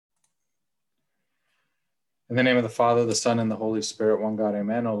In the name of the Father, the Son, and the Holy Spirit, one God,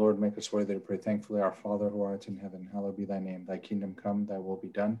 amen. O Lord, make us worthy to pray thankfully. Our Father, who art in heaven, hallowed be thy name. Thy kingdom come, thy will be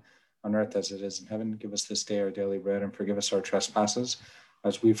done, on earth as it is in heaven. Give us this day our daily bread, and forgive us our trespasses,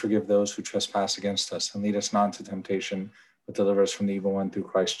 as we forgive those who trespass against us. And lead us not into temptation, but deliver us from the evil one, through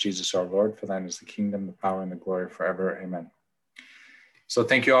Christ Jesus our Lord. For thine is the kingdom, the power, and the glory forever. Amen. So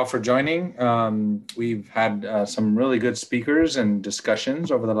thank you all for joining. We've had some really good speakers and discussions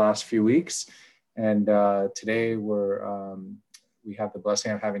over the last few weeks. And today we have the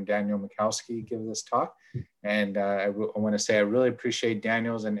blessing of having Daniel Michalski give this talk. And I want to say I really appreciate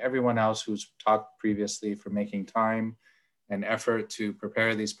Daniel's and everyone else who's talked previously for making time and effort to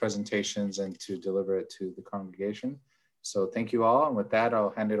prepare these presentations and to deliver it to the congregation. So thank you all. And with that,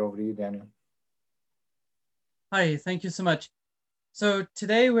 I'll hand it over to you, Daniel. Hi, thank you so much. So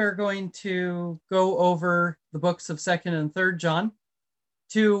today we're going to go over the books of 2nd and 3rd John,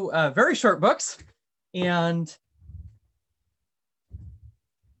 two very short books, and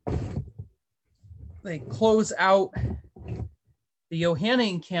they close out the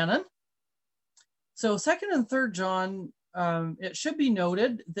Johannine canon. So 2nd and 3rd John, it should be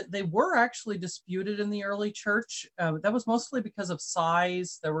noted that they were actually disputed in the early church. That was mostly because of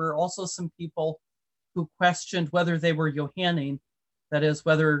size. There were also some people who questioned whether they were Johannine, that is,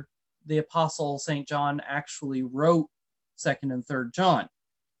 whether the Apostle St. John actually wrote 2nd and 3rd John.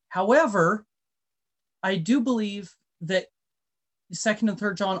 However, I do believe that 2nd and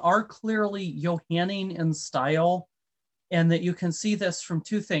 3rd John are clearly Johannine in style, and that you can see this from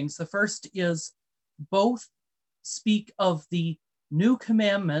two things. The first is both speak of the new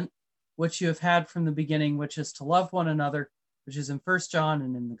commandment, which you have had from the beginning, which is to love one another, which is in 1st John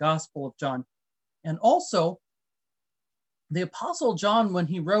and in the Gospel of John. And also, the Apostle John, when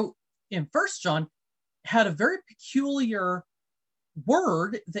he wrote in 1st John, had a very peculiar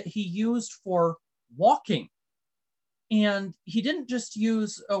word that he used for walking. And he didn't just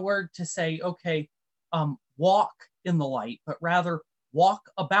use a word to say, okay, walk in the light, but rather walk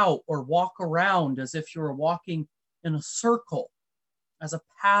about or walk around as if you were walking in a circle as a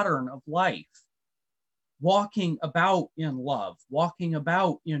pattern of life. Walking about in love, walking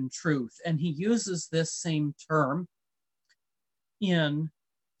about in truth. And he uses this same term in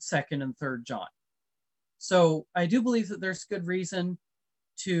 2nd and 3rd John. So I do believe that there's good reason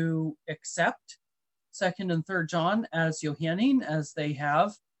to accept 2nd and 3rd John as Johannine, as they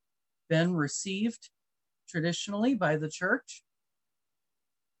have been received traditionally by the church.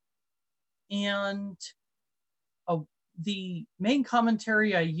 And the main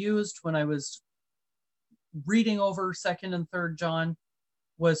commentary I used when I was reading over 2nd and 3rd John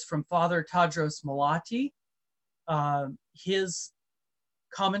was from Father Tadros Malati. His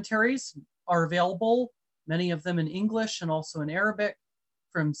commentaries are available, many of them in English and also in Arabic,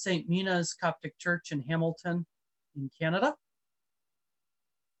 from St. Mina's Coptic Church in Hamilton in Canada.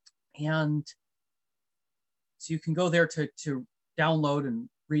 And so you can go there to download and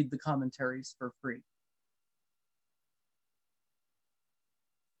read the commentaries for free.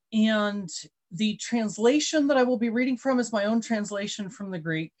 And the translation that I will be reading from is my own translation from the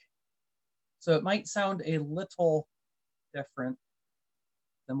Greek. So it might sound a little different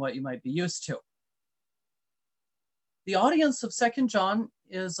than what you might be used to. The audience of 2nd John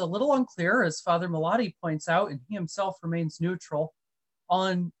is a little unclear, as Father Malati points out, and he himself remains neutral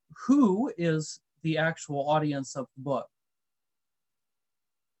on who is the actual audience of the book.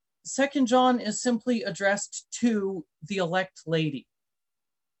 2nd John is simply addressed to the elect lady.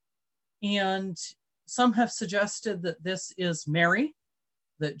 And some have suggested that this is Mary,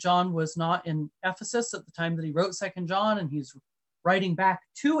 that John was not in Ephesus at the time that he wrote 2nd John, and he's writing back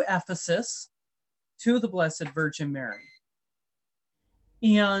to Ephesus, to the Blessed Virgin Mary.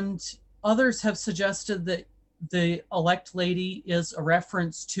 And others have suggested that the elect lady is a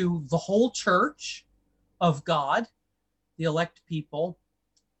reference to the whole church of God, the elect people,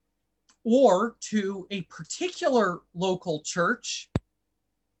 or to a particular local church,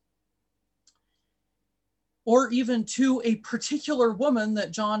 or even to a particular woman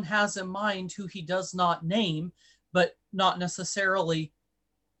that John has in mind who he does not name, but not necessarily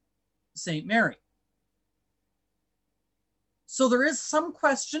St. Mary. So there is some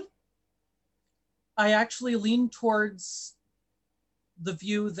question. I actually lean towards the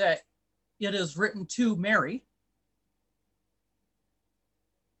view that it is written to Mary.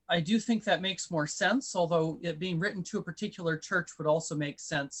 I do think that makes more sense, although it being written to a particular church would also make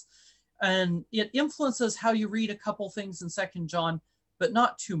sense. And it influences how you read a couple things in 2nd John, but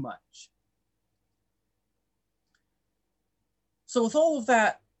not too much. So with all of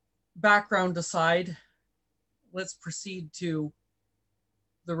that background aside, let's proceed to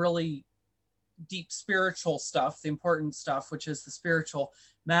the really deep spiritual stuff, the important stuff, which is the spiritual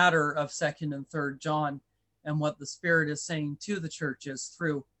matter of 2nd and 3rd John, and what the Spirit is saying to the churches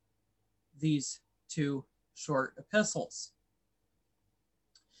through these two short epistles.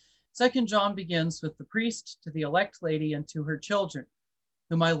 2nd John begins with the priest to the elect lady and to her children,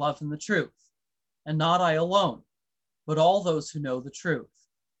 whom I love in the truth, and not I alone, but all those who know the truth,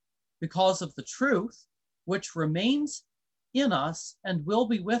 because of the truth which remains in us and will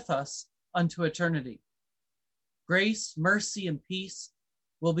be with us unto eternity. Grace, mercy, and peace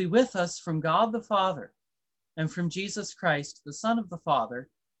will be with us from God the Father and from Jesus Christ, the Son of the Father,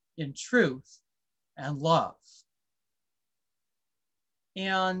 in truth and love.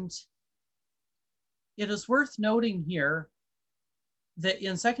 And it is worth noting here that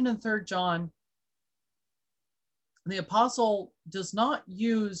in 2nd and 3rd John, the apostle does not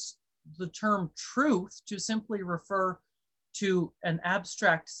use the term truth to simply refer to an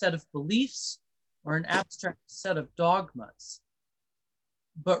abstract set of beliefs or an abstract set of dogmas,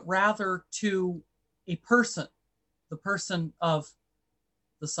 but rather to a person, the person of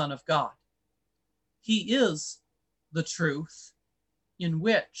the Son of God. He is the truth in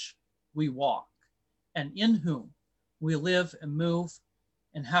which we walk and in whom we live and move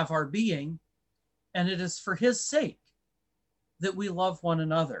and have our being, and it is for his sake that we love one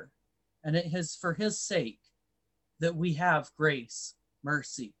another, and it is for his sake that we have grace,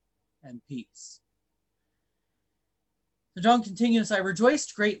 mercy, and peace. So John continues, I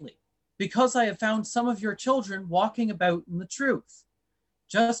rejoiced greatly because I have found some of your children walking about in the truth,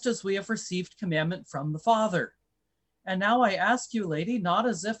 just as we have received commandment from the Father. And now I ask you, lady, not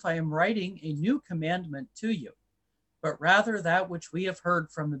as if I am writing a new commandment to you, but rather that which we have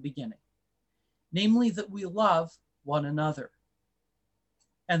heard from the beginning, namely that we love one another.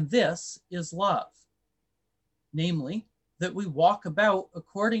 And this is love, namely that we walk about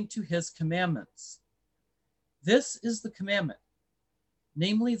according to his commandments. This is the commandment,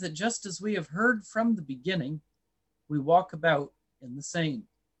 namely that just as we have heard from the beginning, we walk about in the same.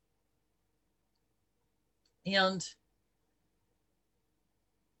 And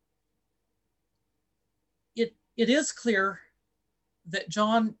it is clear that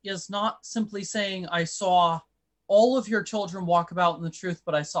John is not simply saying, I saw all of your children walk about in the truth,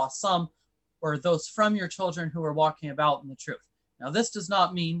 but I saw some, or those from your children who are walking about in the truth. Now, this does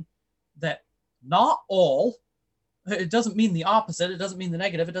not mean that not all, it doesn't mean the opposite, it doesn't mean the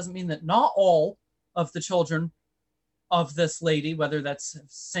negative, it doesn't mean that not all of the children of this lady, whether that's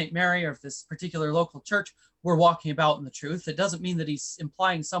St. Mary or this particular local church, were walking about in the truth. It doesn't mean that he's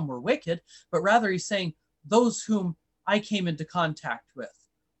implying some were wicked, but rather he's saying those whom I came into contact with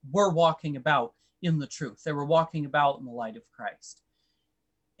were walking about in the truth. They were walking about in the light of Christ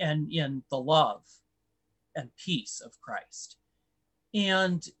and in the love and peace of Christ.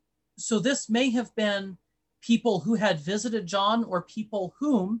 And so this may have been people who had visited John or people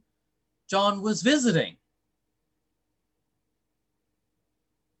whom John was visiting.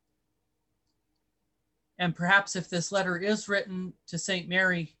 And perhaps if this letter is written to St.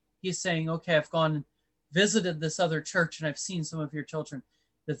 Mary, he's saying, okay, I've gone and visited this other church and I've seen some of your children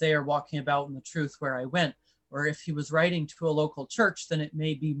that they are walking about in the truth where I went. Or if he was writing to a local church, then it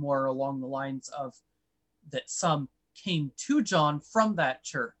may be more along the lines of that some came to John from that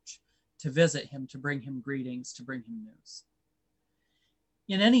church to visit him, to bring him greetings, to bring him news.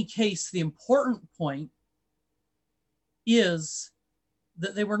 In any case, the important point is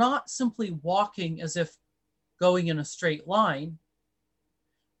that they were not simply walking as if going in a straight line,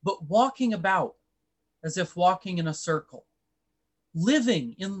 but walking about as if walking in a circle,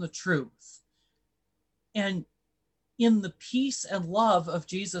 living in the truth and in the peace and love of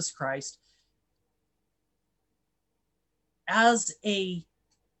Jesus Christ as a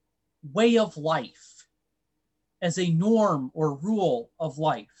way of life, as a norm or rule of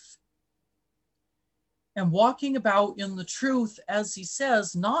life. And walking about in the truth, as he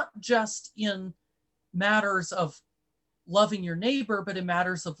says, not just in matters of loving your neighbor, but in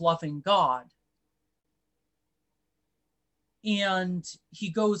matters of loving God. And he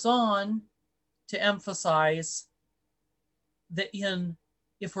goes on to emphasize that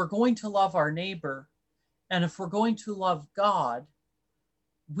if we're going to love our neighbor and if we're going to love God,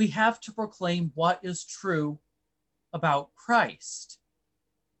 we have to proclaim what is true about Christ.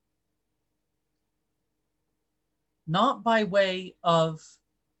 Not by way of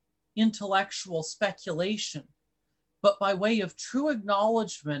intellectual speculation, but by way of true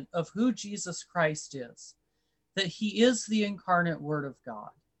acknowledgement of who Jesus Christ is, that he is the incarnate Word of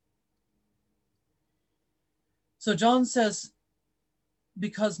God. So John says,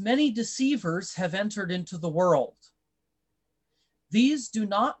 because many deceivers have entered into the world, These do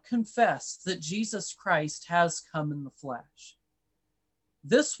not confess that Jesus Christ has come in the flesh.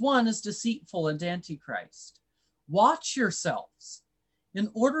 This one is deceitful and antichrist. Watch yourselves, in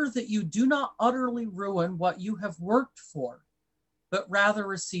order that you do not utterly ruin what you have worked for, but rather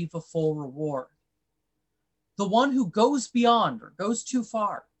receive a full reward. The one who goes beyond or goes too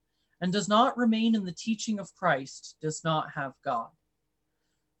far and does not remain in the teaching of Christ does not have God.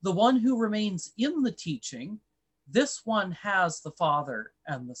 The one who remains in the teaching, this one has the Father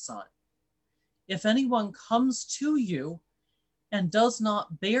and the Son. If anyone comes to you and does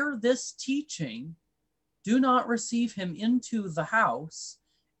not bear this teaching, do not receive him into the house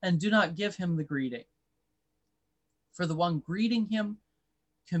and do not give him the greeting. For the one greeting him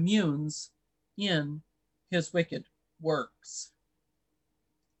communes in his wicked works.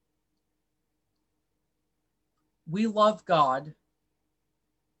 We love God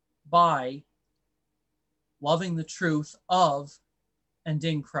by loving the truth of and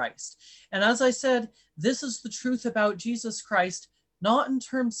in Christ. And as I said, this is the truth about Jesus Christ, not in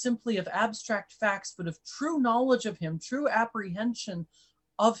terms simply of abstract facts, but of true knowledge of him, true apprehension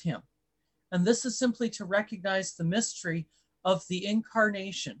of him. And this is simply to recognize the mystery of the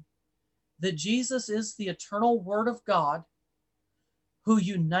incarnation, that Jesus is the eternal Word of God who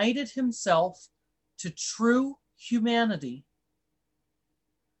united himself to true humanity,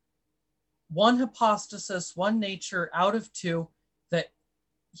 one hypostasis, one nature out of two, that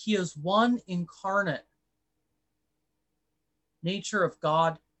he is one incarnate nature of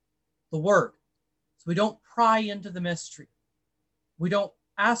God, the Word. So we don't pry into the mystery. We don't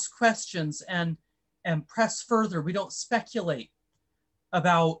ask questions and press further. We don't speculate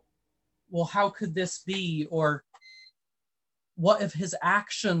about, well, how could this be? Or what if his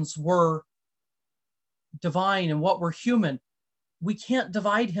actions were divine and what were human? We can't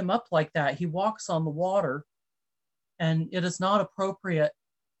divide him up like that. He walks on the water, and it is not appropriate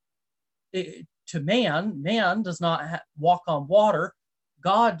to man. Man does not walk on water.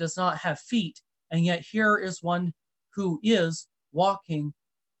 God does not have feet. And yet here is one who is walking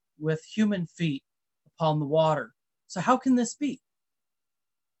with human feet upon the water. So how can this be?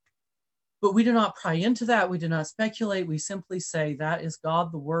 But we do not pry into that. We do not speculate. We simply say that is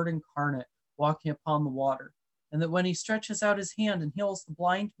God, the Word incarnate, walking upon the water. And that when he stretches out his hand and heals the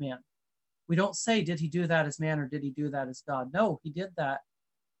blind man, we don't say, did he do that as man or did he do that as God? No, he did that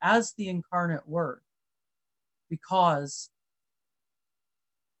as the incarnate Word, because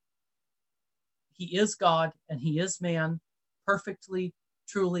he is God and he is man, perfectly,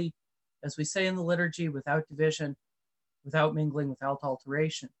 truly, as we say in the liturgy, without division, without mingling, without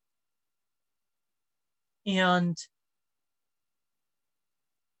alteration. And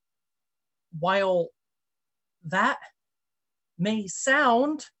while that may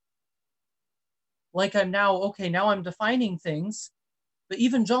sound like now I'm defining things, but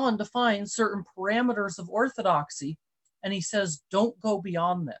even John defines certain parameters of orthodoxy, and he says, don't go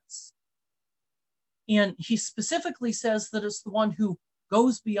beyond this. And he specifically says that it's the one who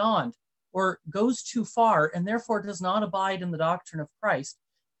goes beyond or goes too far and therefore does not abide in the doctrine of Christ,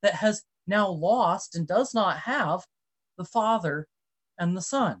 that has now lost and does not have the Father and the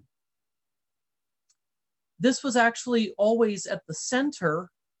Son. This was actually always at the center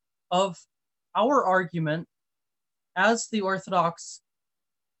of our argument as the Orthodox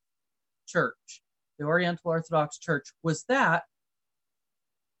Church, the Oriental Orthodox Church, was that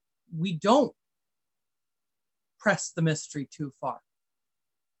we don't press the mystery too far.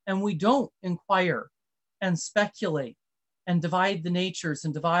 And we don't inquire and speculate and divide the natures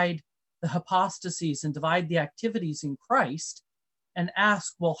and divide the hypostases and divide the activities in Christ and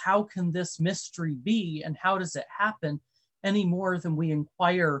ask, well, how can this mystery be and how does it happen, any more than we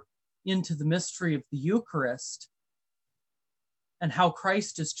inquire into the mystery of the Eucharist and how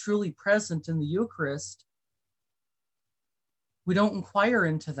Christ is truly present in the Eucharist. We don't inquire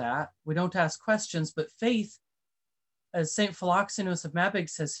into that. We don't ask questions, but faith, as St. Philoxenus of Mabig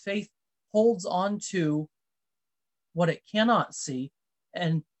says, faith holds on to what it cannot see,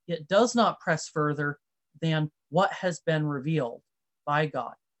 and it does not press further than what has been revealed by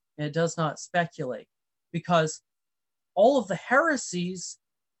God. And it does not speculate, because all of the heresies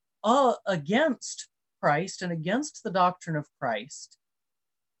against Christ and against the doctrine of Christ,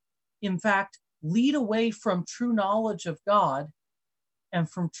 in fact, lead away from true knowledge of God and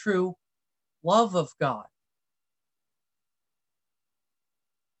from true love of God.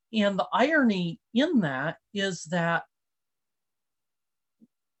 And the irony in that is that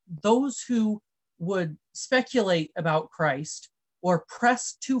those who would speculate about Christ or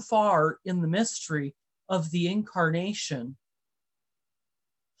press too far in the mystery of the incarnation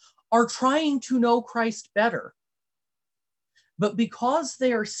are trying to know Christ better. but because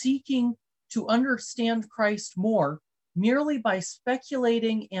they are seeking to understand Christ more merely by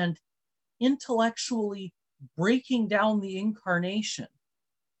speculating and intellectually breaking down the incarnation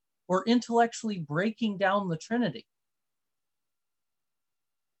or intellectually breaking down the Trinity,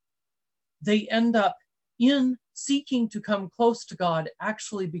 they end up, in seeking to come close to God,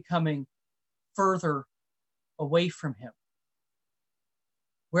 actually becoming further away from him.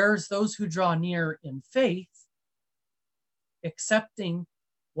 Whereas those who draw near in faith, accepting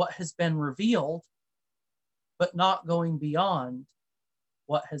what has been revealed, but not going beyond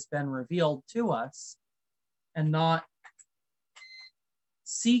what has been revealed to us, and not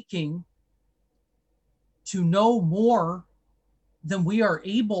seeking to know more than we are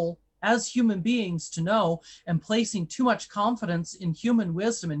able as human beings to know, and placing too much confidence in human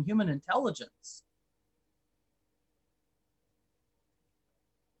wisdom and human intelligence,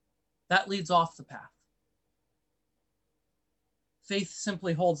 that leads off the path. Faith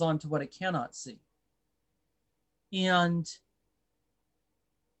simply holds on to what it cannot see. And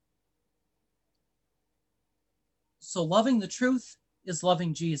so loving the truth is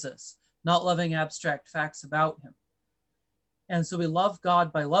loving Jesus, not loving abstract facts about him. And so we love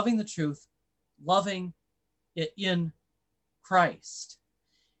God by loving the truth, loving it in Christ.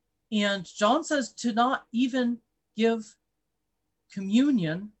 And John says to not even give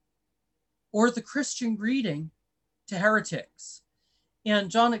communion or the Christian greeting to heretics.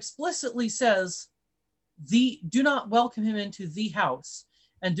 And John explicitly says, do not welcome him into the house,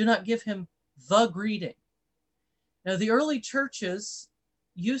 and do not give him the greeting. Now, the early churches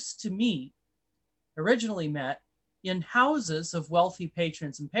used to originally met in houses of wealthy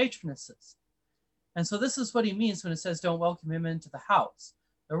patrons and patronesses. And so this is what he means when it says don't welcome him into the house.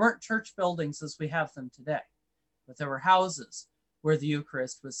 There weren't church buildings as we have them today, but there were houses where the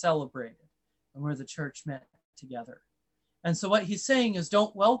Eucharist was celebrated and where the church met together. And so what he's saying is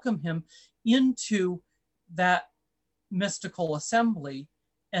don't welcome him into that mystical assembly,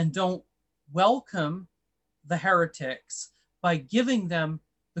 and don't welcome the heretics by giving them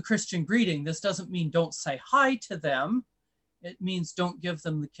the Christian greeting. This doesn't mean don't say hi to them. It means don't give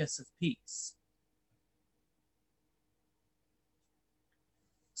them the kiss of peace.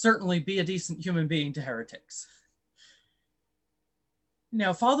 Certainly be a decent human being to heretics.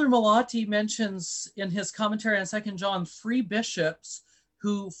 Now, Father Malati mentions in his commentary on 2 John 3 bishops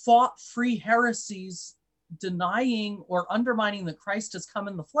who fought free heresies, denying or undermining that Christ has come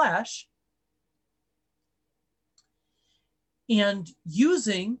in the flesh, and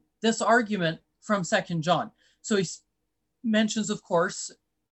using this argument from 2 John. So he mentions, of course,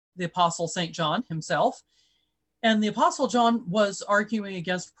 the Apostle St. John himself. And the Apostle John was arguing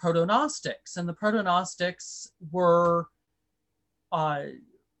against proto-Gnostics. And the proto-Gnostics were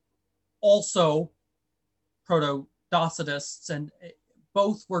also proto-Docetists, and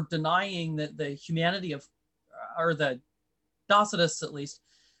both were denying that the humanity of, or the Docetists at least,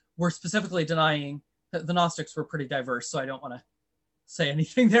 were specifically denying. The Gnostics were pretty diverse, so I don't want to say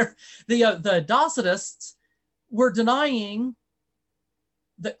anything there. The Docetists were denying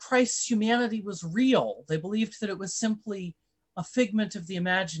that Christ's humanity was real. They believed that it was simply a figment of the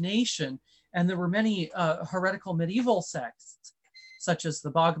imagination, and there were many heretical medieval sects, such as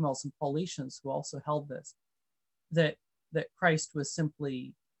the Bogomils and Paulicians, who also held this, that Christ was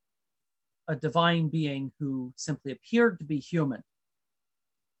simply a divine being who simply appeared to be human.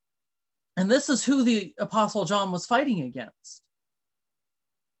 And this is who the Apostle John was fighting against,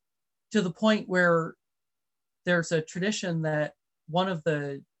 to the point where there's a tradition that one of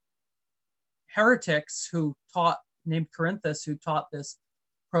the heretics who taught, named Corinthus, who taught this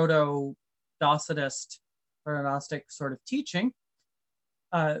proto-Docetist, proto-Gnostic sort of teaching,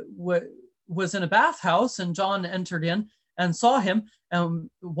 was in a bathhouse, and John entered in and saw him and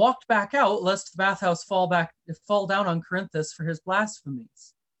walked back out, lest the bathhouse fall down on Corinthus for his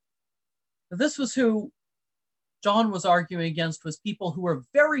blasphemies. This was who John was arguing against, was people who were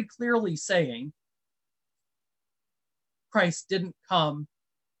very clearly saying Christ didn't come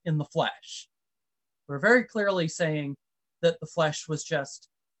in the flesh. We're very clearly saying that the flesh was just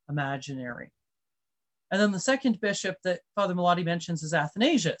imaginary. And then the second bishop that Father Malati mentions is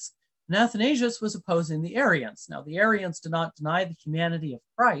Athanasius. And Athanasius was opposing the Arians. Now, the Arians did not deny the humanity of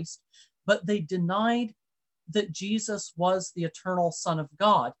Christ, but they denied that Jesus was the eternal Son of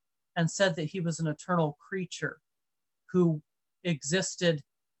God, and said that he was an eternal creature who existed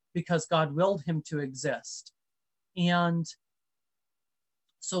because God willed him to exist. And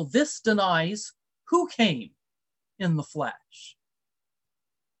so this denies who came in the flesh.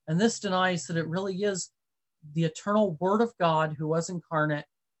 And this denies that it really is the eternal Word of God who was incarnate,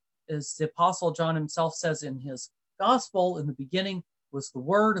 as the Apostle John himself says in his gospel, in the beginning was the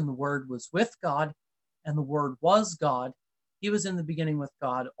Word, and the Word was with God, and the Word was God. He was in the beginning with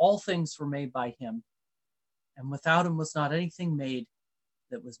God. All things were made by him, and without him was not anything made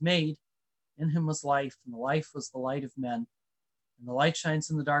that was made. In him was life, and the life was the light of men. And the light shines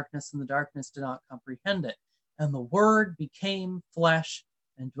in the darkness, and the darkness did not comprehend it. And the Word became flesh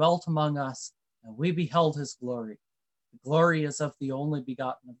and dwelt among us, and we beheld his glory. The glory is of the only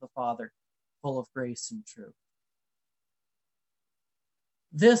begotten of the Father, full of grace and truth.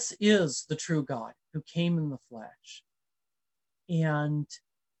 This is the true God who came in the flesh. And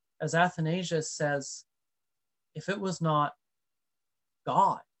as Athanasius says, if it was not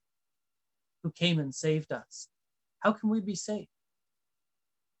God who came and saved us, how can we be saved?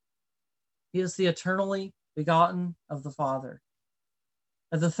 He is the eternally begotten of the Father.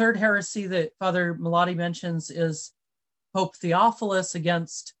 And the third heresy that Father Malati mentions is Pope Theophilus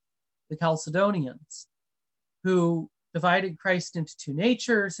against the Chalcedonians, who divided Christ into two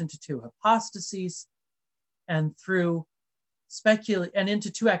natures, into two hypostasies, and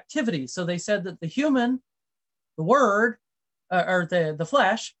into two activities. So they said that the human, the Word, or the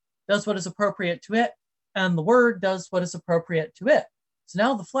flesh, does what is appropriate to it, and the Word does what is appropriate to it. So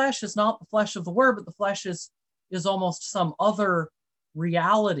now the flesh is not the flesh of the Word, but the flesh is almost some other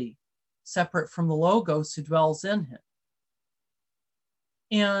reality separate from the Logos who dwells in him.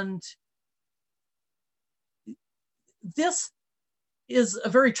 And this is a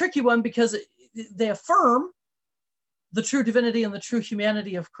very tricky one because they affirm the true divinity and the true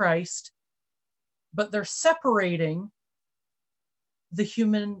humanity of Christ, but they're separating the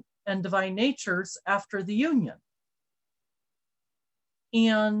human and divine natures after the union,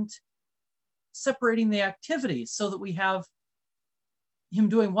 and separating the activities so that we have him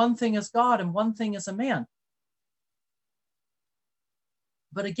doing one thing as God and one thing as a man.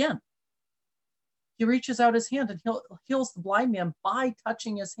 But again, he reaches out his hand and heals the blind man by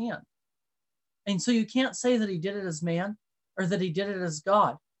touching his hand. And so you can't say that he did it as man or that he did it as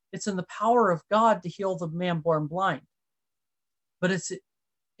God. It's in the power of God to heal the man born blind. But it's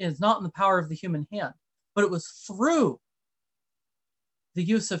not in the power of the human hand. But it was through the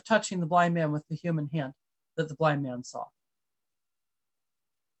use of touching the blind man with the human hand that the blind man saw.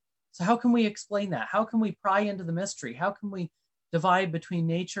 So how can we explain that? How can we pry into the mystery? How can we divide between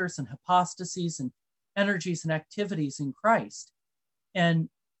natures and hypostasies and energies and activities in Christ? And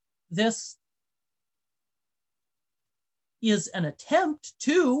this is an attempt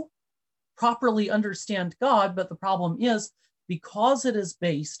to properly understand God, but the problem is, because it is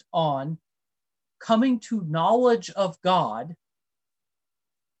based on coming to knowledge of God,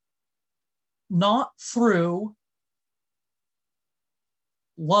 not through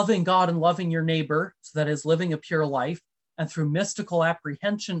loving God and loving your neighbor, so that is living a pure life, and through mystical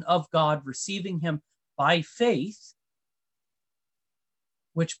apprehension of God, receiving him by faith,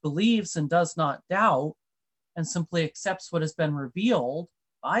 which believes and does not doubt, and simply accepts what has been revealed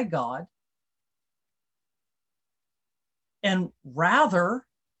by God, and rather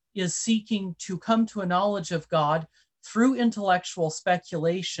is seeking to come to a knowledge of God through intellectual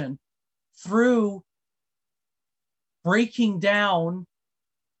speculation, through breaking down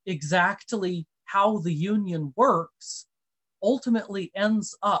exactly how the union works, ultimately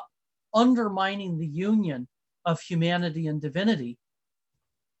ends up undermining the union of humanity and divinity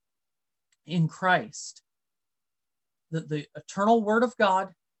in Christ. That the eternal Word of God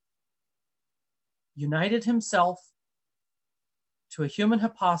united himself to a human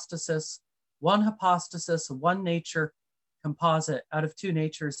hypostasis, one hypostasis, one nature, composite out of two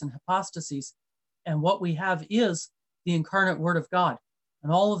natures and hypostasies. And what we have is the incarnate Word of God.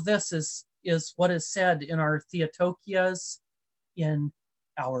 And all of this is what is said in our Theotokias, in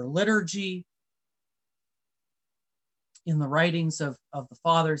our liturgy, in the writings of the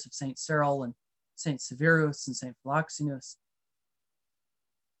fathers of St. Cyril and St. Severus and St. Philoxenus.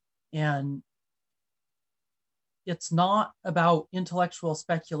 And it's not about intellectual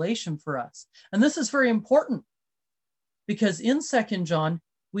speculation for us. And this is very important, because in 2 John,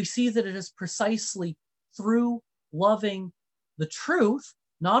 we see that it is precisely through loving the truth,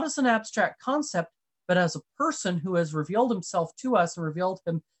 not as an abstract concept, but as a person who has revealed himself to us and revealed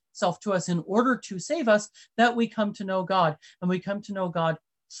himself to us in order to save us, that we come to know God. And we come to know God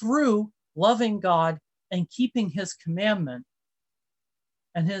through loving God and keeping his commandment.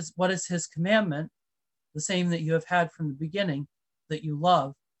 And what is his commandment? The same that you have had from the beginning, that you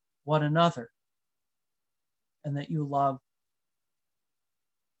love one another and that you love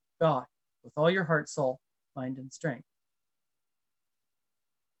God with all your heart, soul, mind, and strength.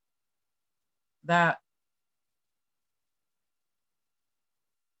 That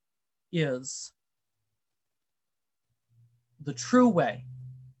is the true way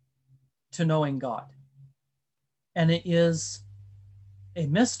to knowing God. And it is a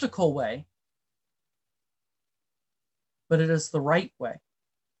mystical way, but it is the right way.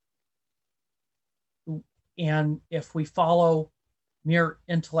 And if we follow mere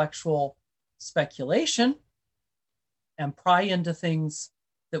intellectual speculation and pry into things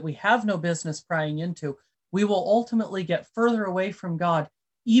that we have no business prying into, we will ultimately get further away from God,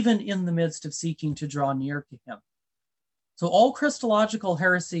 even in the midst of seeking to draw near to him. So all Christological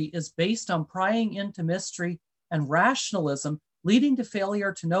heresy is based on prying into mystery and rationalism, leading to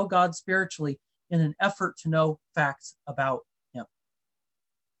failure to know God spiritually in an effort to know facts about him.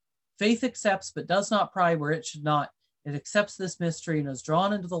 Faith accepts but does not pry where it should not. It accepts this mystery and is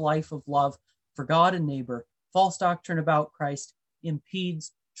drawn into the life of love for God and neighbor. False doctrine about Christ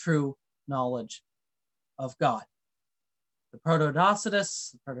impedes true knowledge of God. The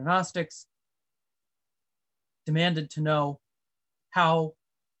Proto-Docetists, the Proto-Gnostics, demanded to know, how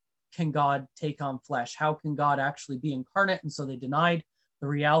can God take on flesh? How can God actually be incarnate? And so they denied the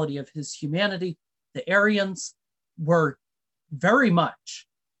reality of his humanity. The Arians were very much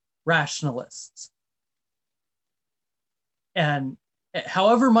rationalists. And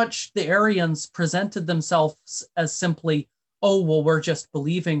however much the Arians presented themselves as simply, oh, well, we're just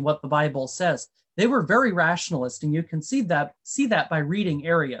believing what the Bible says, they were very rationalist, and you can see that by reading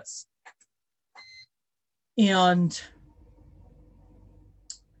Arius. And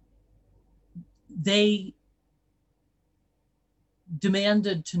they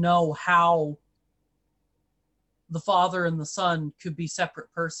demanded to know how the Father and the Son could be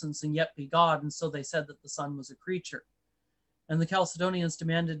separate persons and yet be God, and so they said that the Son was a creature. And the Chalcedonians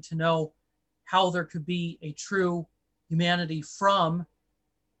demanded to know how there could be a true humanity from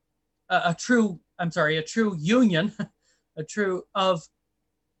a true union, a true of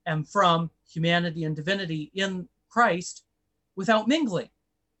and from humanity and divinity in Christ without mingling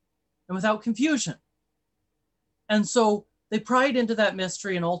and without confusion. And so they pried into that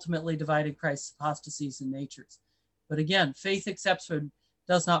mystery and ultimately divided Christ's apostasies and natures. But again, faith accepts but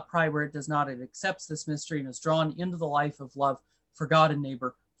does not pry where it does not. It accepts this mystery and is drawn into the life of love for God and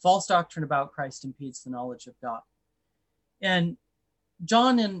neighbor. False doctrine about Christ impedes the knowledge of God. And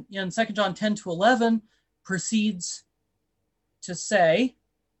John in 2 John 10-11 proceeds to say,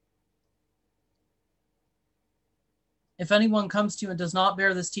 if anyone comes to you and does not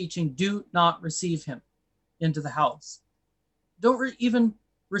bear this teaching, do not receive him into the house. Don't even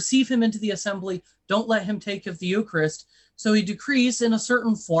receive him into the assembly. Don't let him take of the Eucharist. So he decrees in a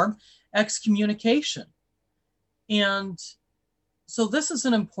certain form excommunication. And so this is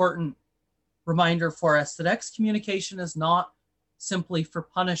an important reminder for us that excommunication is not simply for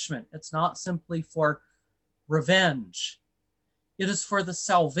punishment. It's not simply for revenge. It is for the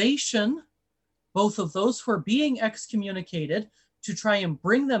salvation, both of those who are being excommunicated, to try and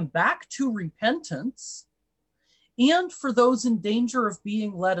bring them back to repentance, and for those in danger of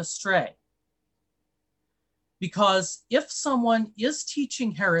being led astray. Because if someone is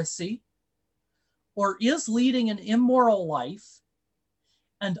teaching heresy or is leading an immoral life,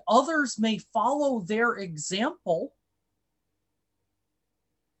 and others may follow their example,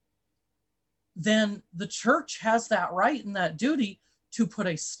 then the church has that right and that duty to put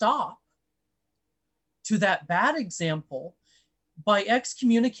a stop to that bad example by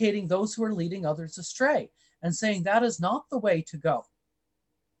excommunicating those who are leading others astray and saying that is not the way to go.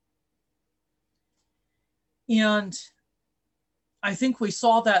 And I think we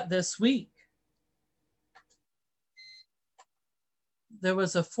saw that this week. There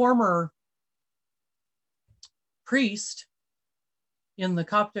was a former priest in the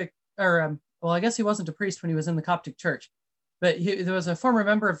Coptic, well, I guess he wasn't a priest when he was in the Coptic church, but there was a former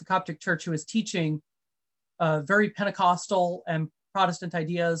member of the Coptic church who was teaching very Pentecostal and Protestant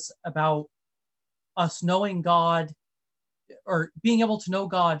ideas about us knowing God, or being able to know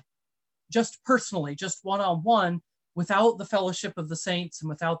God just personally, just one-on-one, without the fellowship of the saints and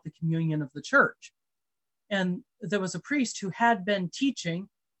without the communion of the church. And there was a priest who had been teaching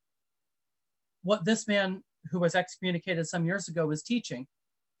what this man who was excommunicated some years ago was teaching.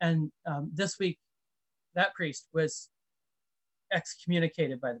 And this week, that priest was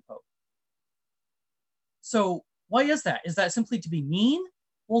excommunicated by the Pope. So why is that? Is that simply to be mean?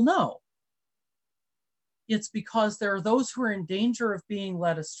 Well, no. It's because there are those who are in danger of being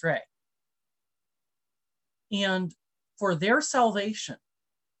led astray. And for their salvation,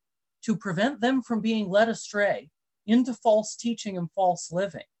 to prevent them from being led astray into false teaching and false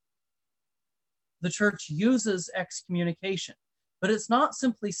living, the church uses excommunication. But it's not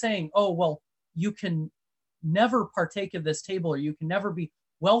simply saying, oh, well, you can never partake of this table, or you can never be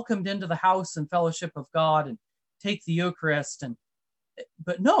welcomed into the house and fellowship of God and take the Eucharist.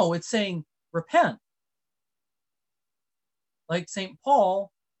 But no, it's saying repent. Like St.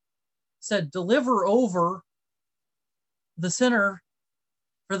 Paul said, deliver over the sinner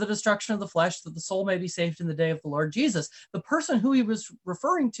for the destruction of the flesh, that the soul may be saved in the day of the Lord Jesus. The person who he was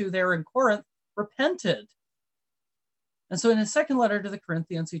referring to there in Corinth repented. And so in his second letter to the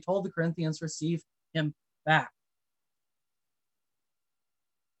Corinthians, he told the Corinthians, receive him back.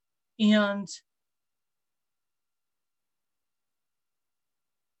 And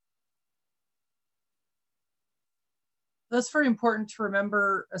that's very important to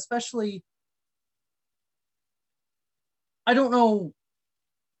remember, especially, I don't know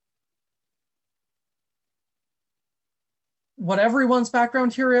what everyone's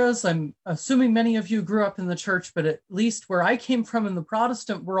background here is. I'm assuming many of you grew up in the church, but at least where I came from in the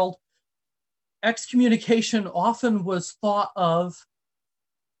Protestant world, excommunication often was thought of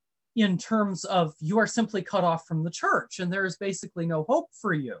in terms of you are simply cut off from the church and there is basically no hope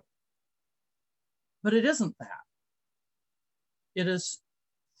for you. But it isn't that. It is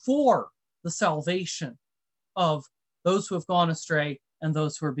for the salvation of those who have gone astray and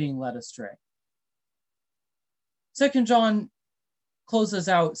those who are being led astray. 2 John closes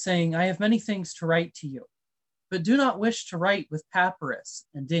out saying, I have many things to write to you, but do not wish to write with papyrus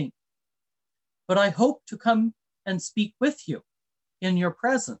and ink. But I hope to come and speak with you in your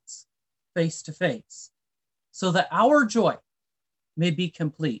presence, face to face, so that our joy may be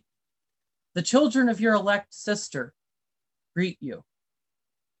complete. The children of your elect sister greet you.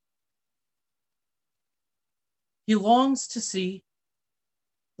 He longs to see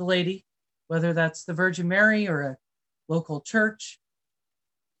the lady, whether that's the Virgin Mary or a local church,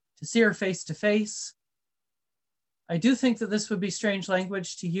 to see her face to face. I do think that this would be strange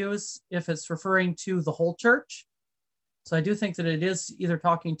language to use if it's referring to the whole church. So I do think that it is either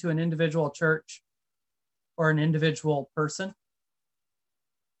talking to an individual church or an individual person.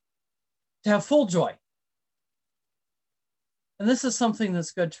 To have full joy. And this is something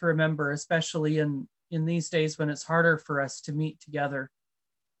that's good to remember, especially in these days when it's harder for us to meet together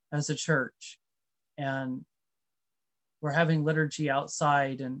as a church. And we're having liturgy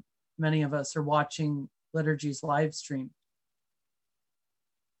outside, and many of us are watching liturgies live stream.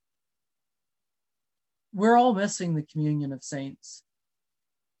 We're all missing the communion of saints.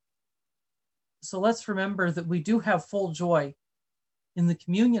 So let's remember that we do have full joy in the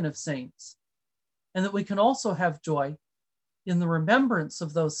communion of saints, and that we can also have joy in the remembrance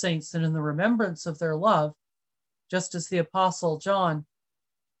of those saints and in the remembrance of their love, just as the Apostle John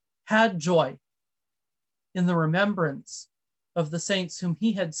had joy in the remembrance of the saints whom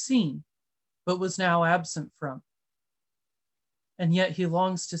he had seen, but was now absent from. And yet he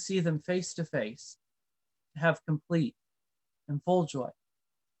longs to see them face to face, to have complete and full joy.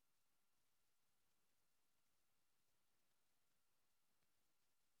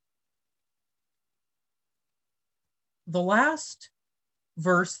 The last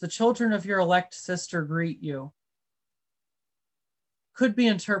verse, the children of your elect sister greet you, could be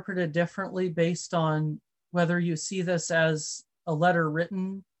interpreted differently based on whether you see this as a letter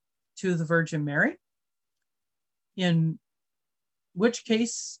written to the Virgin Mary, in which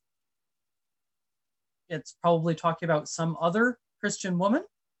case it's probably talking about some other Christian woman,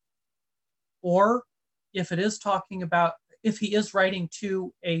 or if it is talking about, if he is writing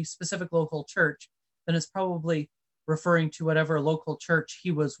to a specific local church, then it's probably referring to whatever local church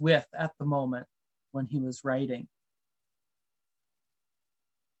he was with at the moment when he was writing.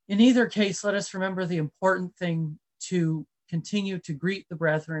 In either case, let us remember the important thing to continue to greet the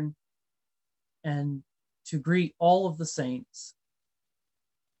brethren and to greet all of the saints,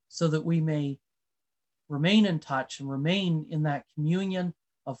 so that we may remain in touch and remain in that communion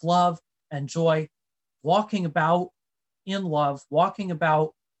of love and joy, walking about in love, walking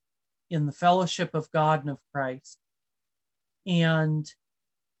about in the fellowship of God and of Christ, and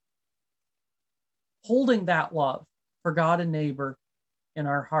holding that love for God and neighbor in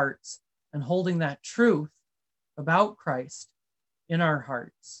our hearts, and holding that truth about Christ in our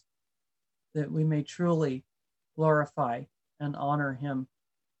hearts, that we may truly glorify and honor him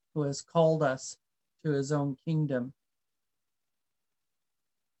who has called us to his own kingdom.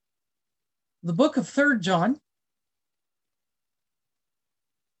 The book of 3 John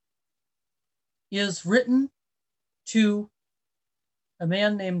is written to a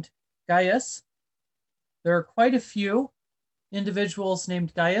man named Gaius. There are quite a few individuals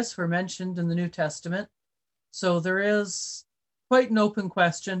named Gaius who are mentioned in the New Testament. So there is quite an open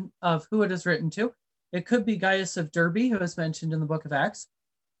question of who it is written to. It could be Gaius of Derbe, who is mentioned in the book of Acts.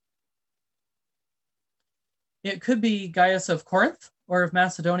 It could be Gaius of Corinth or of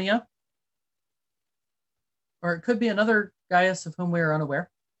Macedonia. or it could be another Gaius of whom we are unaware.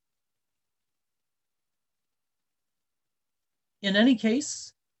 In any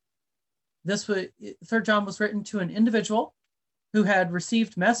case, this 3rd John was written to an individual who had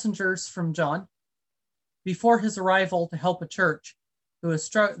received messengers from John before his arrival to help a church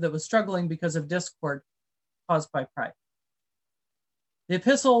that was struggling because of discord caused by pride. The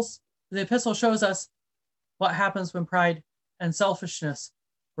epistle shows us what happens when pride and selfishness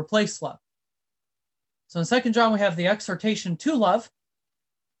replace love. So in 2nd John, we have the exhortation to love.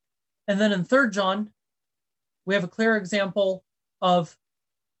 And then in 3rd John, we have a clear example of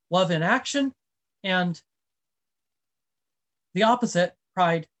love in action and the opposite,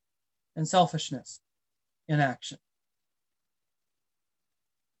 pride and selfishness in action.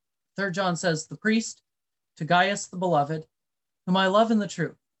 3rd John says, the priest to Gaius the beloved, whom I love in the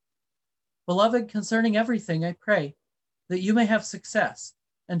truth. Beloved, concerning everything, I pray that you may have success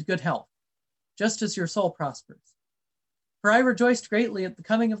and good health, just as your soul prospers. For I rejoiced greatly at the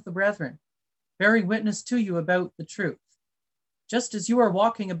coming of the brethren, bearing witness to you about the truth. Just as you are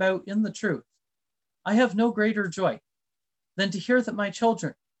walking about in the truth, I have no greater joy than to hear that my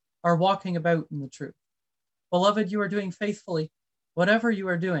children are walking about in the truth. Beloved, you are doing faithfully whatever you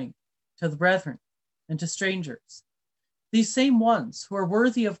are doing to the brethren and to strangers. These same ones who are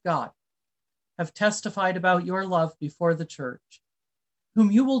worthy of God have testified about your love before the church,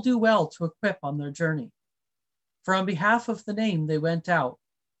 whom you will do well to equip on their journey. For on behalf of the name they went out,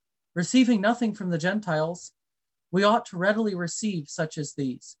 receiving nothing from the Gentiles. We ought to readily receive such as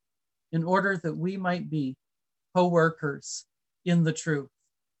these, in order that we might be co-workers in the truth.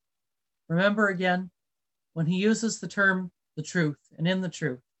 Remember again, when he uses the term the truth and in the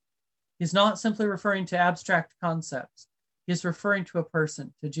truth, he's not simply referring to abstract concepts. He's referring to a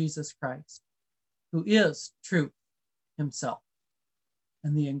person, to Jesus Christ, who is truth himself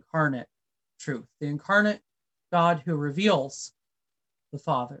and the incarnate truth, the incarnate God who reveals the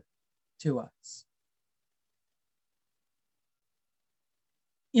Father to us.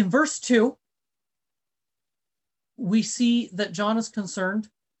 In verse 2, we see that John is concerned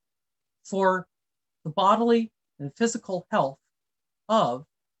for the bodily and physical health of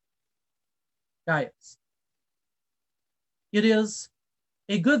Gaius. It is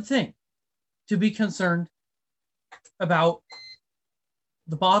a good thing to be concerned about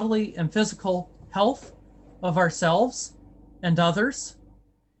the bodily and physical health of ourselves and others.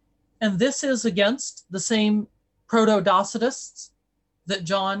 And this is against the same proto-Docetists that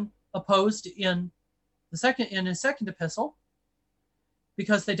John opposed in his second epistle,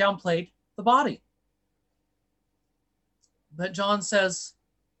 because they downplayed the body. But John says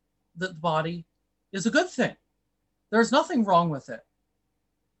that the body is a good thing. There's nothing wrong with it.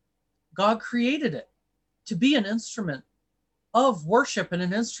 God created it to be an instrument of worship and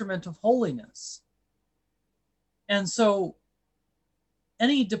an instrument of holiness. And so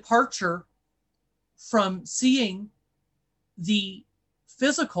any departure from seeing the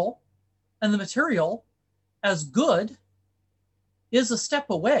physical and the material as good is a step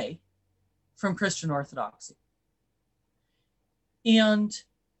away from Christian orthodoxy. And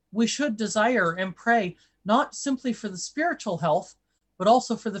we should desire and pray not simply for the spiritual health, but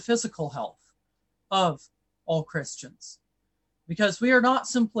also for the physical health of all Christians. Because we are not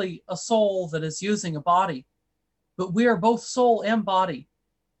simply a soul that is using a body, but we are both soul and body.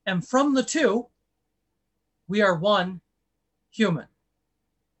 And from the two, we are one human.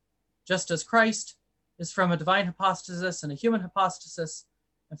 Just as Christ is from a divine hypostasis and a human hypostasis,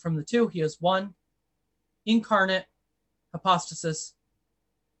 and from the two, he is one incarnate hypostasis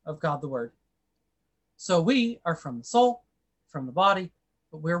of God the Word. So we are from the soul, from the body,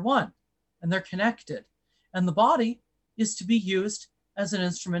 but we're one, and they're connected. And the body is to be used as an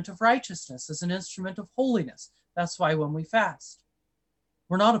instrument of righteousness, as an instrument of holiness. That's why when we fast,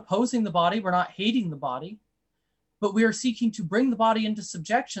 we're not opposing the body, we're not hating the body, but we are seeking to bring the body into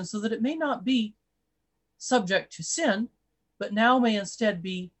subjection so that it may not be subject to sin, but now may instead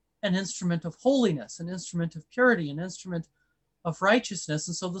be an instrument of holiness, an instrument of purity, an instrument of righteousness.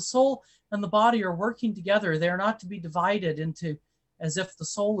 And so the soul and the body are working together. They are not to be divided into as if the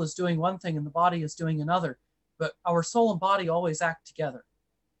soul is doing one thing and the body is doing another, but our soul and body always act together.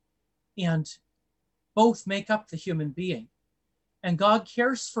 And both make up the human being. And God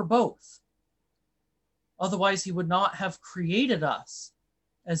cares for both. Otherwise, he would not have created us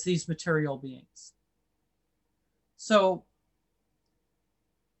as these material beings. So,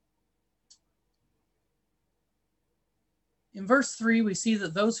 in verse 3, we see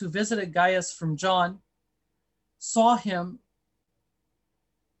that those who visited Gaius from John saw him,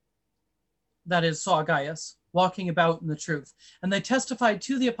 that is, saw Gaius, walking about in the truth. And they testified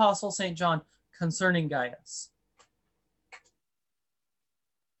to the apostle St. John concerning Gaius.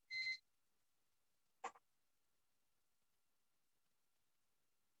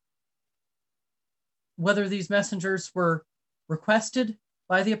 whether these messengers were requested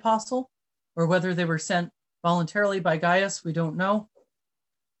by the apostle or whether they were sent voluntarily by Gaius, we don't know.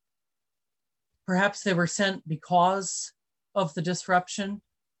 Perhaps they were sent because of the disruption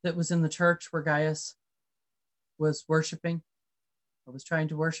that was in the church where Gaius was worshiping or was trying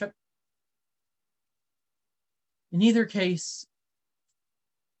to worship. In either case,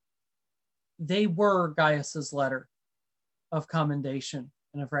 they were Gaius's letter of commendation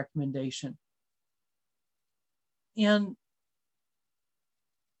and of recommendation. And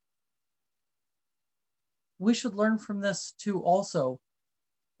we should learn from this to also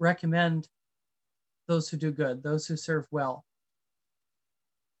recommend those who do good, those who serve well,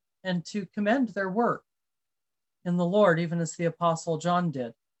 and to commend their work in the Lord, even as the Apostle John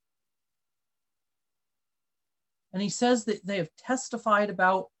did. And he says that they have testified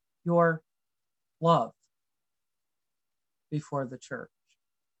about your love before the church.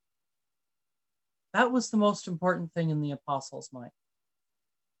 That was the most important thing in the apostles' mind.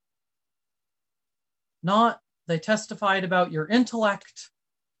 Not they testified about your intellect,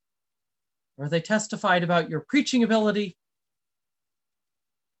 or they testified about your preaching ability,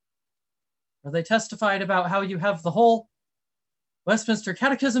 or they testified about how you have the whole Westminster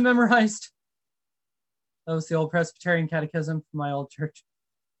Catechism memorized. That was the old Presbyterian Catechism from my old church.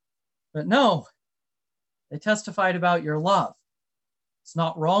 But no, they testified about your love. It's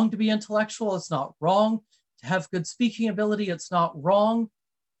not wrong to be intellectual. It's not wrong to have good speaking ability. It's not wrong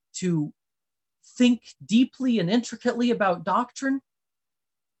to think deeply and intricately about doctrine.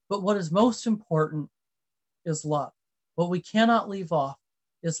 But what is most important is love. What we cannot leave off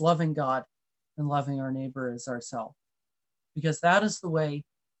is loving God and loving our neighbor as ourselves, because that is the way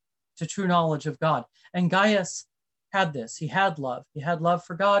to true knowledge of God. And Gaius had this. He had love. He had love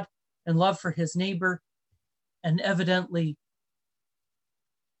for God and love for his neighbor, and evidently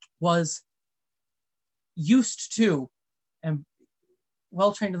was used to and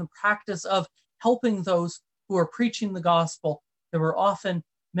well trained in the practice of helping those who are preaching the gospel. There were often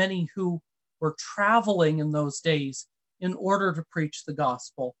many who were traveling in those days in order to preach the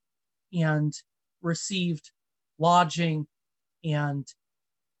gospel and received lodging and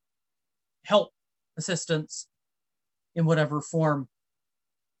help, assistance in whatever form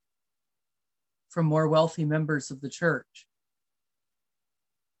from more wealthy members of the church.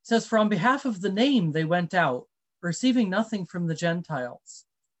 It says, for on behalf of the name they went out, receiving nothing from the Gentiles.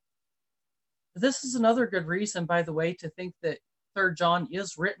 This is another good reason, by the way, to think that 3rd John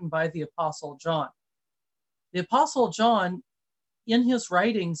is written by the Apostle John. The Apostle John, in his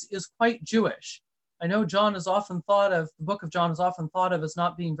writings, is quite Jewish. I know John is often thought of, the book of John is often thought of as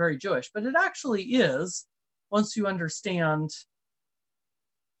not being very Jewish, but it actually is, once you understand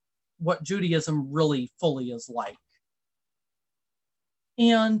what Judaism really fully is like.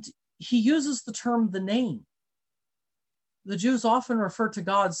 And he uses the term the name. The Jews often refer to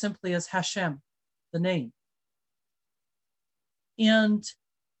God simply as Hashem, the name. And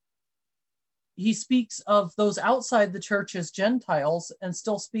he speaks of those outside the church as Gentiles and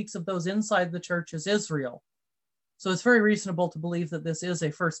still speaks of those inside the church as Israel. So it's very reasonable to believe that this is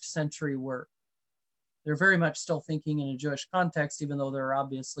a first century word. They're very much still thinking in a Jewish context, even though there are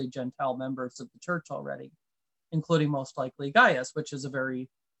obviously Gentile members of the church already, including most likely Gaius, which is a very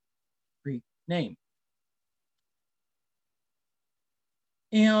Greek name.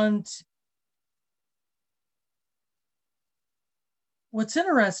 And what's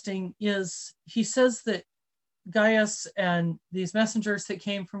interesting is he says that Gaius and these messengers that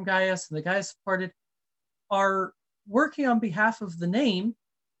came from Gaius and the Gaius supported are working on behalf of the name.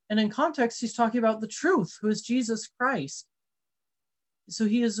 And in context, he's talking about the truth, who is Jesus Christ. So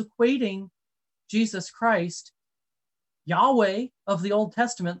he is equating Jesus Christ, Yahweh of the Old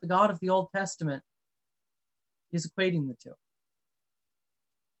Testament, the God of the Old Testament. He's equating the two.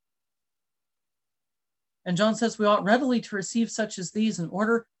 And John says we ought readily to receive such as these in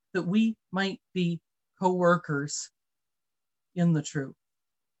order that we might be co-workers in the truth.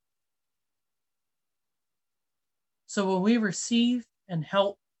 So when we receive and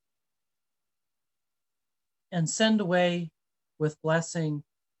help and send away with blessing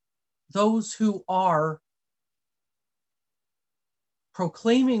those who are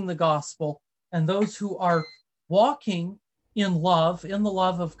proclaiming the gospel and those who are walking in love, in the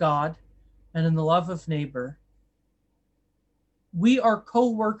love of God and in the love of neighbor, we are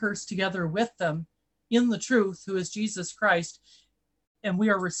co-workers together with them in the truth, who is Jesus Christ, and we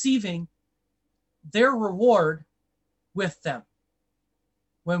are receiving their reward with them.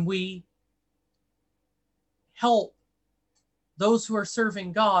 When we help those who are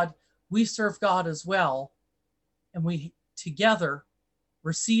serving God, we serve God as well, and we together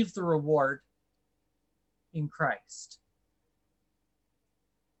receive the reward in Christ.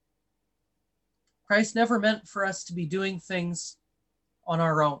 Christ never meant for us to be doing things on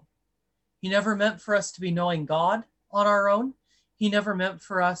our own. He never meant for us to be knowing God on our own. He never meant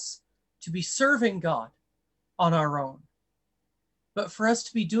for us to be serving God on our own, but for us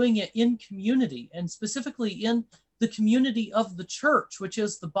to be doing it in community, and specifically in the community of the church, which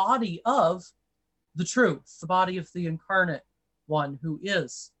is the body of the truth, the body of the incarnate one who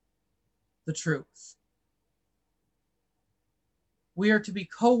is the truth. We are to be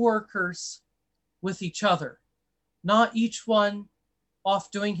co-workers with each other, not each one off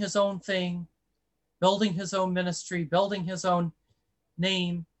doing his own thing, building his own ministry, building his own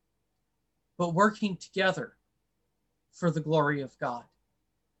name, but working together for the glory of God.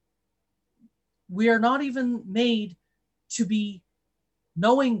 We are not even made to be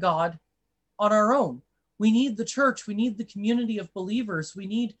knowing God on our own. We need the church. We need the community of believers. We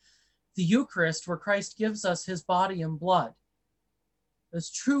need the Eucharist, where Christ gives us his body and blood. This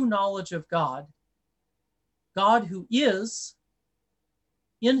true knowledge of God, God who is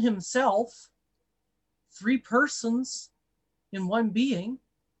in himself three persons in one being,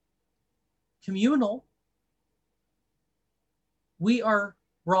 communal. We are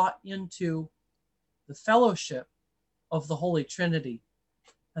brought into the fellowship of the Holy Trinity.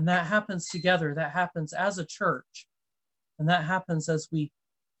 And that happens together. That happens as a church. And that happens as we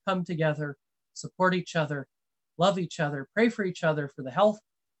come together, support each other, love each other, pray for each other for the health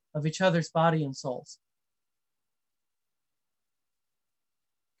of each other's body and souls.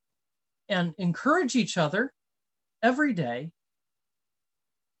 And encourage each other every day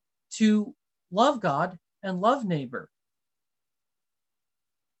to love God and love neighbor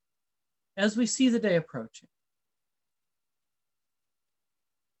as we see the day approaching.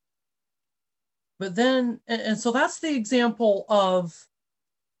 But then, and so that's the example of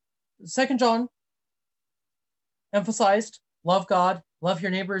 2 John emphasized, love God, love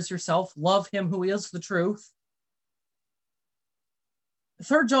your neighbor as yourself, love him who is the truth.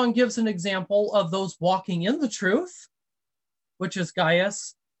 3 John gives an example of those walking in the truth, which is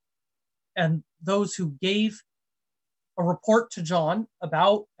Gaius, and those who gave a report to John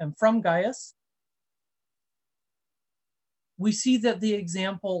about and from Gaius. We see that the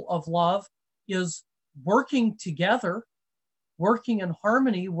example of love is working together, working in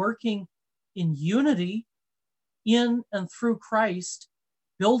harmony, working in unity in and through Christ,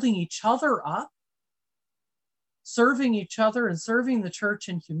 building each other up, serving each other and serving the church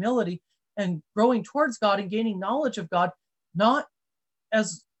in humility, and growing towards God and gaining knowledge of God, not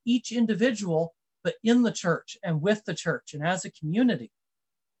as each individual, but in the church and with the church and as a community.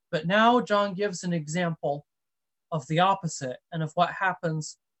 But now John gives an example of the opposite and of what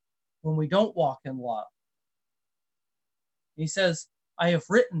happens when we don't walk in love. He says, I have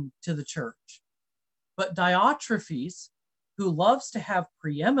written to the church, but Diotrephes, who loves to have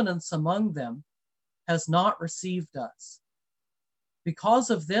preeminence among them, has not received us.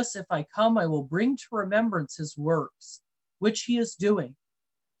 Because of this, if I come, I will bring to remembrance his works, which he is doing,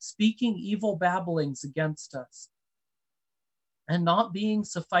 speaking evil babblings against us. And not being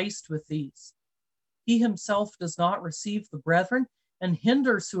sufficed with these, he himself does not receive the brethren and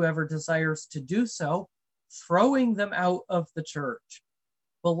hinders whoever desires to do so, throwing them out of the church.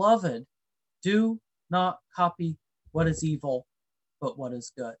 Beloved, do not copy what is evil, but what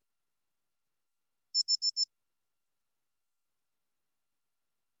is good.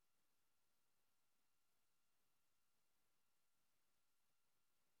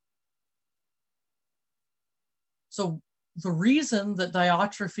 So the reason that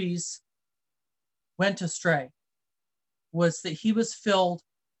Diotrephes went astray was that he was filled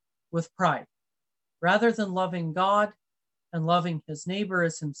with pride. Rather than loving God and loving his neighbor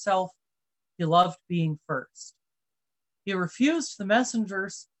as himself, he loved being first. He refused the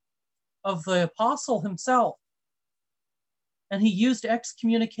messengers of the apostle himself, and he used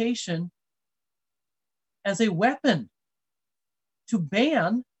excommunication as a weapon to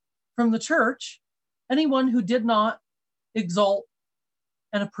ban from the church anyone who did not exalt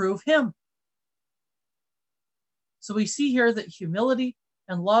and approve him. So we see here that humility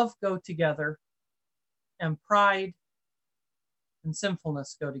and love go together, and pride and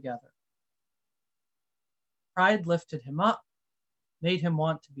sinfulness go together. Pride lifted him up, made him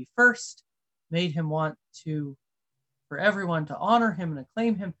want to be first, made him want for everyone to honor him and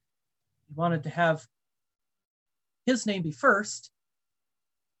acclaim him. He wanted to have his name be first.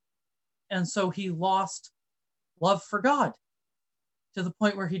 And so he lost love for God to the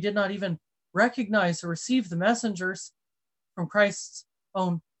point where he did not even recognize or receive the messengers from Christ's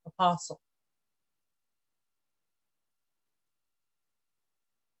own apostle.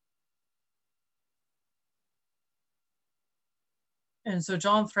 And so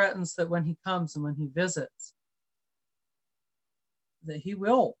John threatens that when he comes and when he visits, that he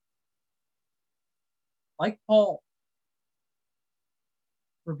will, like Paul,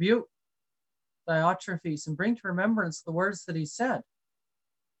 rebuke Diotrephes and bring to remembrance the words that he said.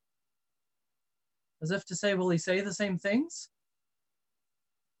 As if to say, will he say the same things?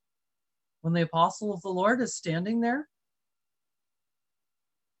 When the apostle of the Lord is standing there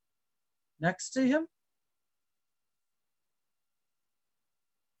next to him?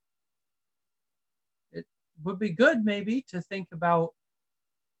 It would be good maybe to think about,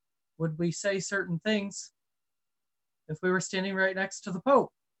 would we say certain things if we were standing right next to the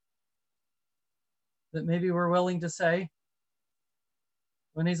Pope that maybe we're willing to say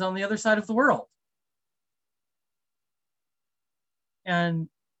when he's on the other side of the world? And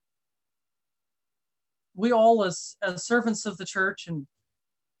we all, as servants of the church, in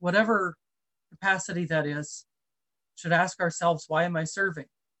whatever capacity that is, should ask ourselves, why am I serving?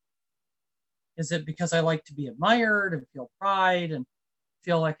 Is it because I like to be admired and feel pride and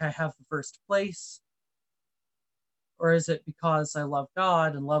feel like I have the first place? Or is it because I love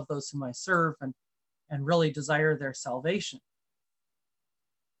God and love those whom I serve and really desire their salvation?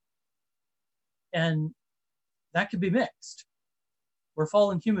 And that could be mixed. We're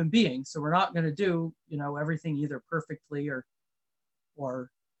fallen human beings, so we're not going to do, everything either perfectly or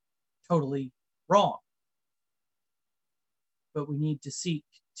totally wrong. But we need to seek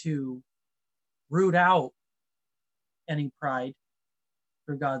to root out any pride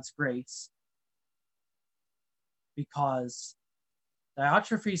through God's grace, because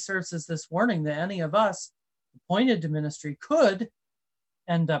Diotrephes serves as this warning that any of us appointed to ministry could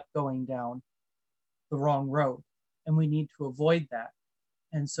end up going down the wrong road, and we need to avoid that.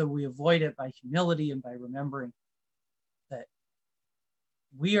 And so we avoid it by humility and by remembering that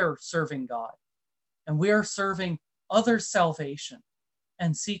we are serving God and we are serving others' salvation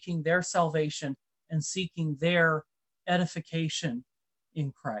and seeking their salvation and seeking their edification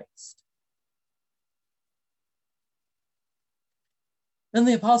in Christ. Then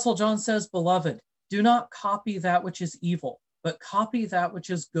the Apostle John says, "Beloved, do not copy that which is evil, but copy that which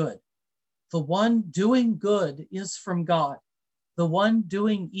is good. The one doing good is from God. The one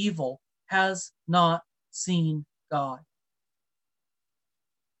doing evil has not seen God."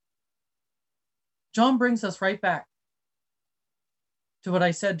 John brings us right back to what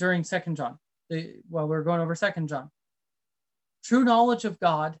I said during 2 John, while we were going over 2 John. True knowledge of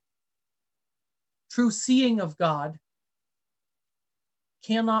God, true seeing of God,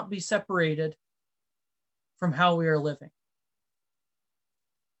 cannot be separated from how we are living.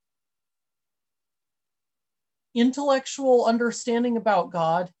 Intellectual understanding about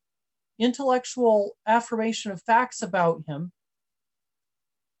God, intellectual affirmation of facts about him,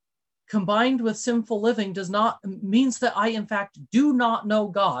 combined with sinful living means that I, in fact, do not know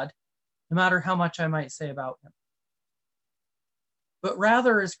God, no matter how much I might say about him. But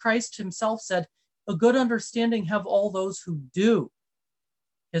rather, as Christ himself said, a good understanding have all those who do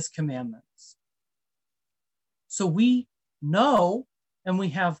his commandments. So we know and we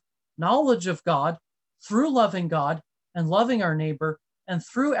have knowledge of God through loving God and loving our neighbor and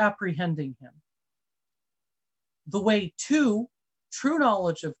through apprehending him. The way to true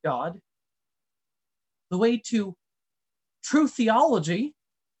knowledge of God, the way to true theology,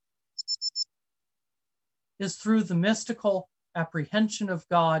 is through the mystical apprehension of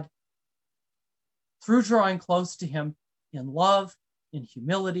God, through drawing close to him in love, in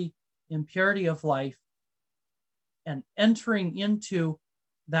humility, in purity of life, and entering into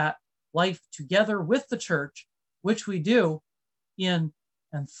that life together with the church, which we do in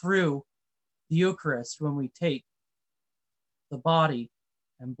and through the Eucharist when we take the body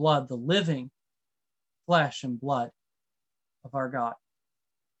and blood, the living flesh and blood of our God.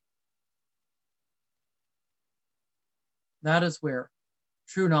 That is where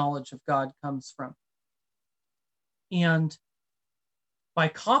true knowledge of God comes from. And by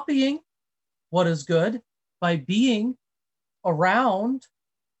copying what is good, by being around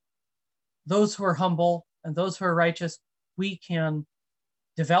those who are humble and those who are righteous, we can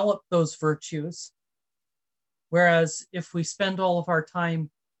develop those virtues. Whereas if we spend all of our time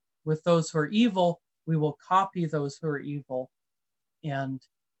with those who are evil, we will copy those who are evil and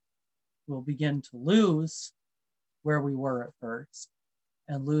we'll begin to lose where we were at first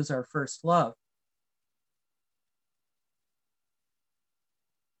and lose our first love.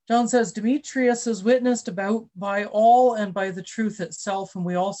 John says, "Demetrius is witnessed about by all and by the truth itself, and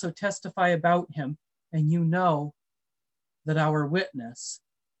we also testify about him, and you know that our witness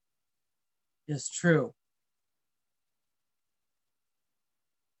is true."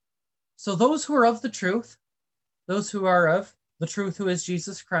 So those who are of the truth, those who are of the truth who is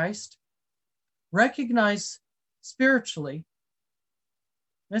Jesus Christ, recognize spiritually,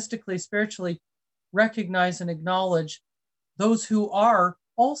 mystically, spiritually, recognize and acknowledge those who are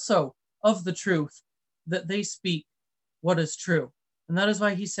also of the truth, that they speak what is true. And that is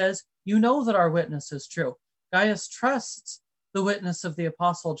why he says, you know that our witness is true. Gaius trusts the witness of the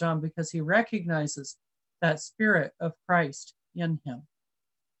Apostle John because he recognizes that Spirit of Christ in him.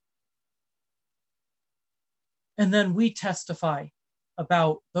 And then we testify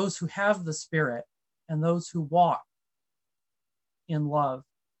about those who have the Spirit and those who walk in love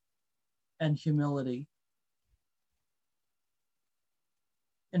and humility.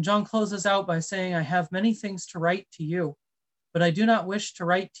 And John closes out by saying, I have many things to write to you, but I do not wish to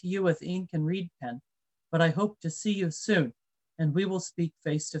write to you with ink and reed pen, but I hope to see you soon, and we will speak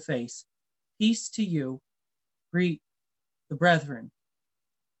face to face. Peace to you. Greet the brethren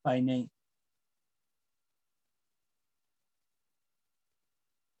by name.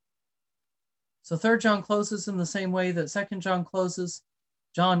 So 3rd John closes in the same way that 2nd John closes.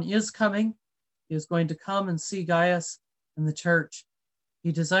 John is coming. He is going to come and see Gaius and the church.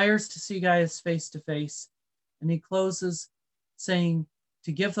 He desires to see Gaius face to face. And he closes saying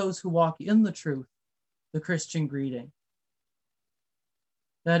to give those who walk in the truth the Christian greeting.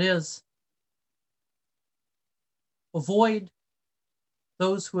 That is, avoid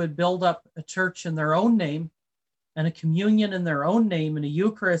those who would build up a church in their own name and a communion in their own name and a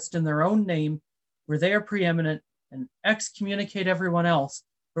Eucharist in their own name where they are preeminent and excommunicate everyone else,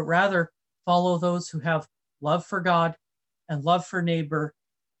 but rather follow those who have love for God and love for neighbor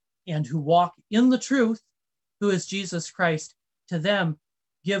and who walk in the truth, who is Jesus Christ. To them,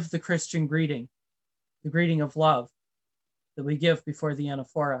 give the Christian greeting, the greeting of love that we give before the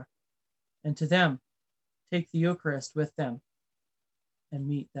anaphora. And to them, take the Eucharist with them and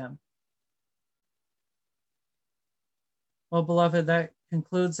meet them. Well, beloved, that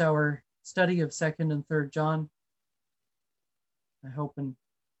concludes our study of 2nd and 3rd John. I hope and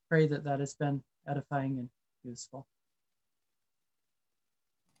pray that that has been edifying and useful.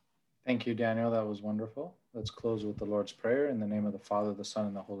 Thank you, Daniel. That was wonderful. Let's close with the Lord's Prayer. In the name of the Father, the Son,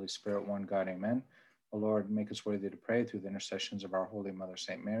 and the Holy Spirit, one God, amen. O Lord, make us worthy to pray through the intercessions of our Holy Mother,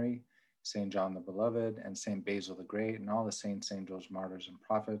 St. Mary, St. John the Beloved, and St. Basil the Great, and all the saints, angels, martyrs, and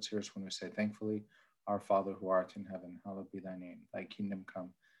prophets. Hear us when we say thankfully, Our Father who art in heaven, hallowed be thy name. Thy kingdom come,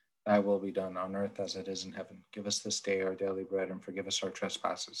 thy will be done on earth as it is in heaven. Give us this day our daily bread, and forgive us our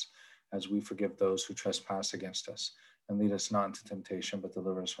trespasses, as we forgive those who trespass against us. And lead us not into temptation, but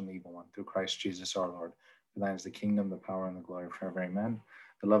deliver us from the evil one. Through Christ Jesus our Lord. For thine is the kingdom, the power, and the glory forever. Amen.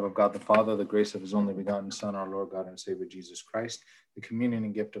 The love of God the Father, the grace of his only begotten Son, our Lord God and Savior Jesus Christ, the communion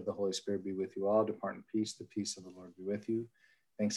and gift of the Holy Spirit be with you all. Depart in peace. The peace of the Lord be with you.